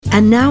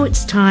And now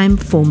it's time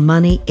for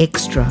Money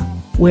Extra,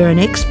 where an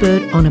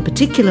expert on a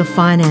particular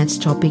finance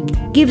topic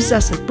gives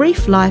us a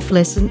brief life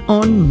lesson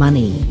on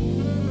money.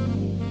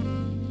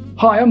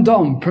 Hi, I'm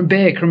Dom from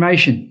Bear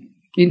Cremation.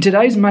 In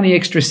today's Money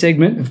Extra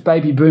segment of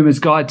Baby Boomer's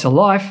Guide to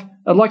Life,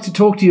 I'd like to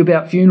talk to you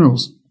about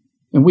funerals.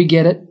 And we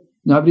get it.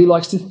 Nobody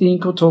likes to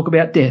think or talk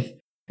about death.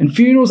 And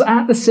funerals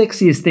aren't the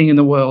sexiest thing in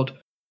the world.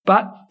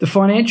 But the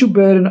financial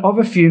burden of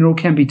a funeral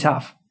can be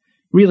tough.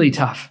 Really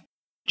tough.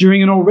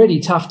 During an already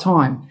tough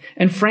time.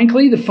 And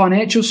frankly, the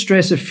financial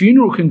stress a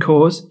funeral can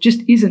cause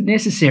just isn't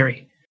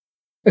necessary.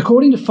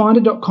 According to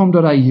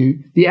finder.com.au,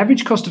 the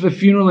average cost of a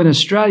funeral in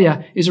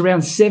Australia is around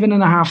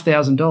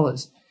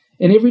 $7,500.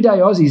 And everyday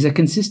Aussies are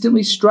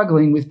consistently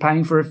struggling with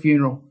paying for a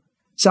funeral.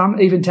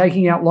 Some even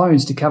taking out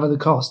loans to cover the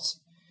costs.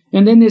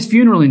 And then there's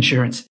funeral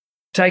insurance.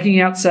 Taking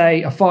out,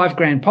 say, a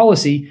 $5,000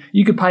 policy,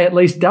 you could pay at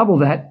least double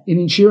that in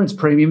insurance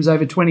premiums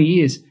over 20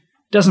 years.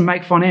 Doesn't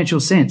make financial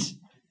sense.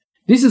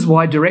 This is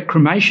why direct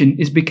cremation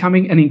is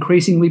becoming an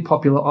increasingly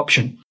popular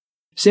option.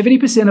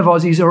 70% of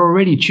Aussies are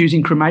already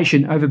choosing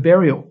cremation over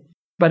burial.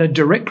 But a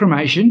direct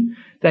cremation,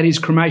 that is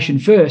cremation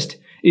first,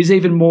 is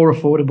even more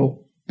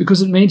affordable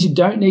because it means you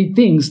don't need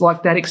things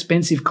like that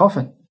expensive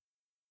coffin.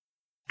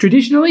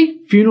 Traditionally,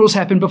 funerals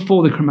happen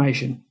before the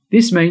cremation.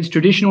 This means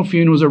traditional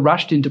funerals are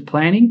rushed into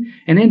planning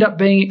and end up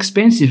being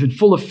expensive and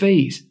full of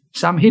fees,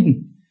 some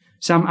hidden,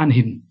 some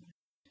unhidden.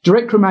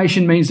 Direct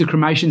cremation means the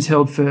cremation's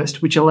held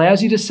first, which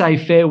allows you to say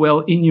farewell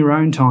in your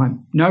own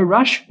time. No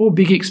rush or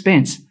big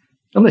expense,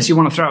 unless you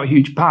want to throw a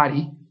huge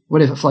party,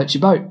 whatever floats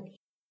your boat.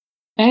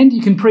 And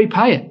you can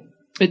prepay it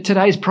at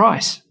today's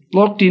price,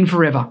 locked in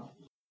forever.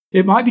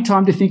 It might be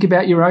time to think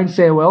about your own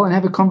farewell and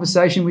have a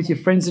conversation with your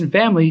friends and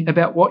family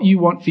about what you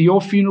want for your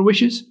funeral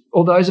wishes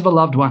or those of a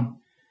loved one.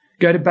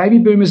 Go to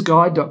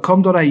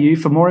babyboomersguide.com.au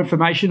for more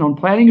information on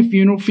planning a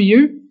funeral for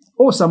you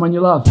or someone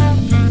you love.